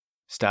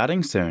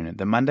Starting soon,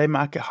 the Monday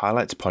Market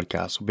Highlights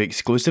podcast will be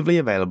exclusively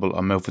available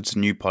on Milford's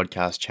new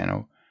podcast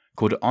channel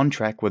called On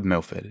Track with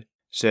Milford.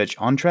 Search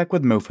On Track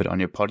with Milford on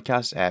your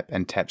podcast app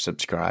and tap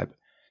subscribe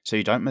so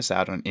you don't miss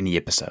out on any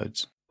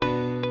episodes.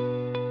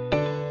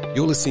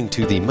 You're listening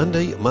to the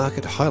Monday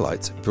Market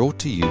Highlights brought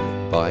to you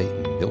by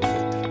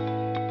Milford.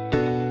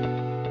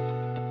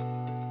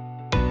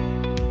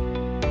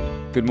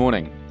 Good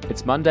morning.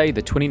 It's Monday,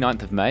 the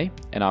 29th of May,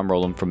 and I'm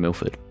Roland from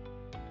Milford.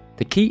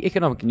 The key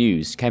economic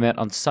news came out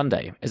on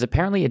Sunday as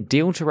apparently a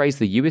deal to raise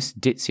the US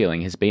debt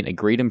ceiling has been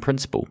agreed in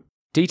principle.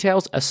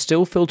 Details are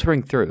still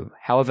filtering through,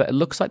 however it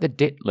looks like the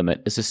debt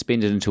limit is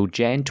suspended until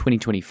Jan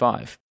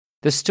 2025.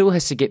 This still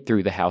has to get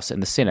through the House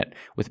and the Senate,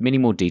 with many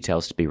more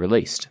details to be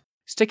released.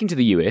 Sticking to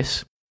the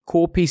US,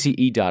 core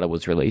PCE data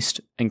was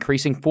released,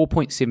 increasing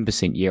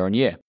 4.7% year on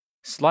year,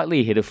 slightly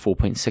ahead of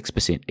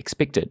 4.6%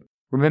 expected.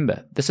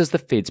 Remember, this is the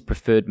Fed's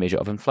preferred measure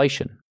of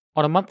inflation.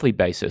 On a monthly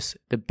basis,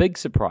 the big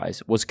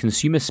surprise was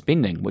consumer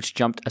spending, which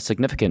jumped a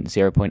significant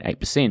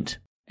 0.8%.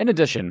 In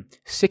addition,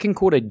 second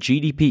quarter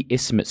GDP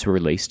estimates were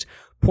released,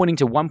 pointing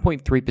to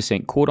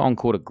 1.3%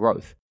 quarter-on-quarter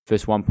growth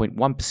versus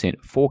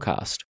 1.1%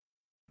 forecast.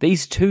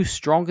 These two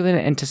stronger than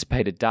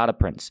anticipated data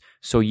prints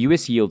saw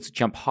US yields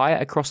jump higher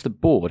across the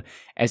board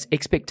as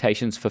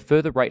expectations for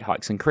further rate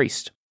hikes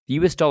increased. The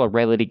US dollar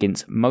rallied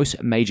against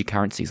most major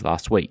currencies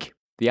last week.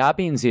 The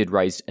RBNZ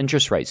raised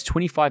interest rates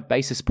 25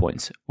 basis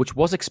points, which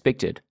was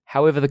expected.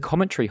 However, the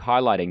commentary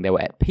highlighting they were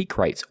at peak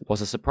rates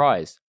was a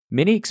surprise.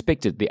 Many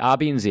expected the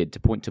RBNZ to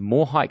point to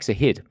more hikes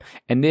ahead,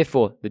 and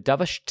therefore the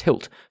dovish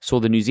tilt saw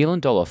the New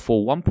Zealand dollar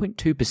fall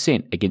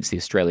 1.2% against the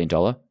Australian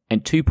dollar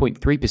and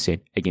 2.3%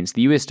 against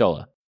the US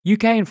dollar.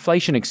 UK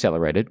inflation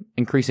accelerated,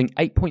 increasing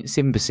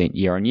 8.7%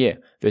 year on year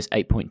versus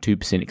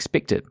 8.2%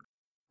 expected.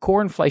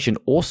 Core inflation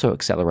also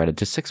accelerated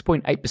to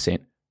 6.8%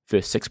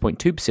 versus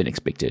 6.2%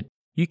 expected.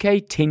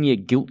 UK 10-year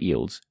gilt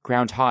yields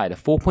ground higher to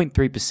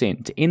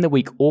 4.3% to end the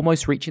week,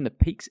 almost reaching the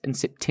peaks in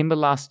September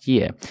last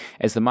year,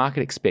 as the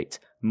market expects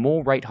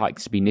more rate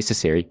hikes to be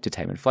necessary to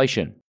tame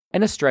inflation.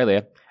 In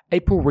Australia,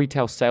 April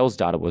retail sales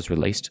data was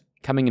released,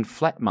 coming in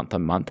flat month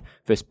on month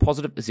versus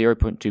positive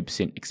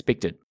 0.2%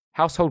 expected.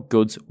 Household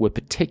goods were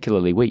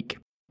particularly weak.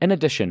 In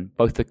addition,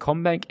 both the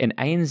CommBank and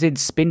ANZ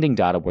spending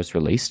data was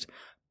released,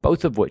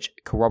 both of which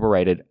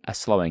corroborated a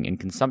slowing in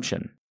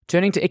consumption.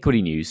 Turning to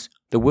equity news,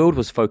 the world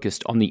was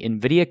focused on the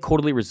Nvidia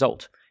quarterly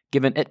result,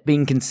 given it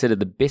being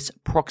considered the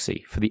best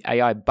proxy for the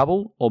AI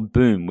bubble or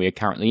boom we are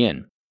currently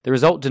in. The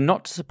result did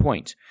not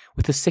disappoint,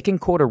 with the second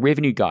quarter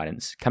revenue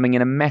guidance coming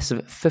in a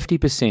massive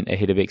 50%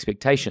 ahead of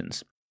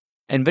expectations.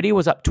 Nvidia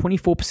was up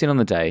 24% on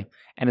the day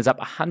and is up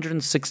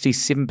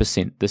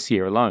 167% this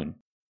year alone.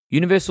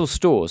 Universal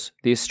Stores,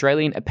 the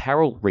Australian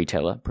apparel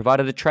retailer,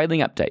 provided a trading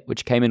update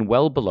which came in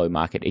well below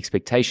market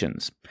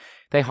expectations.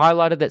 They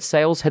highlighted that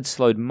sales had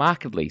slowed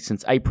markedly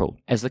since April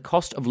as the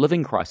cost of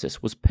living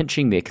crisis was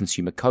pinching their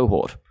consumer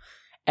cohort.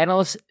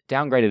 Analysts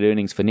downgraded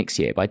earnings for next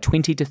year by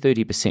 20 to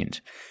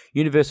 30%.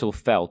 Universal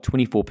fell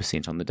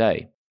 24% on the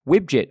day.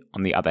 Webjet,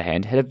 on the other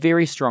hand, had a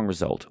very strong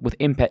result, with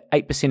NPAT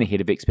 8%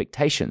 ahead of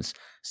expectations,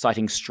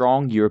 citing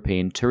strong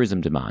European tourism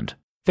demand.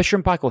 Fisher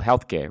 & Paykel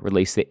Healthcare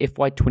released their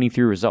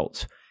FY23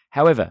 results.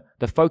 However,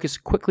 the focus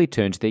quickly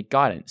turned to their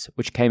guidance,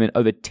 which came in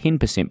over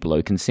 10%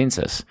 below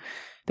consensus.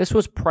 This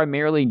was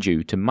primarily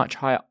due to much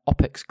higher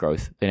OPEX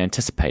growth than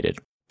anticipated.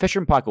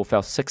 Fisher & Paykel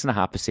fell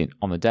 6.5%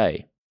 on the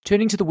day.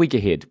 Turning to the week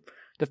ahead,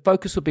 the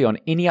focus will be on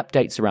any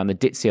updates around the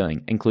debt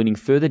ceiling, including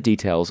further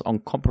details on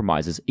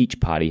compromises each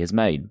party has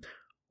made.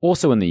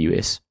 Also in the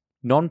US,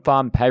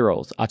 non-farm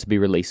payrolls are to be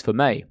released for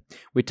May,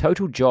 where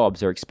total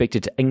jobs are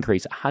expected to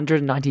increase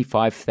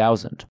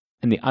 195,000,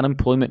 and the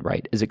unemployment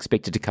rate is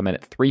expected to come in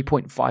at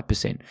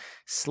 3.5%,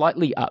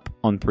 slightly up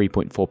on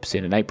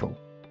 3.4% in April.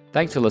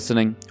 Thanks for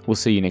listening. We'll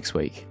see you next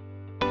week.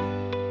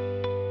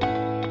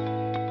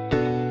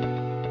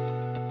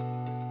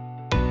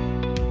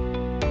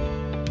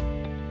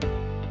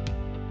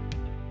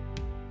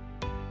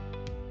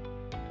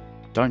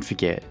 Don't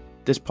forget,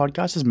 this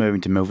podcast is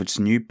moving to Milford's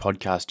new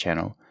podcast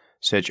channel.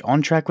 Search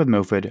On Track with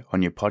Milford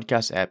on your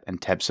podcast app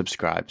and tap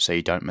subscribe so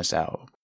you don't miss out.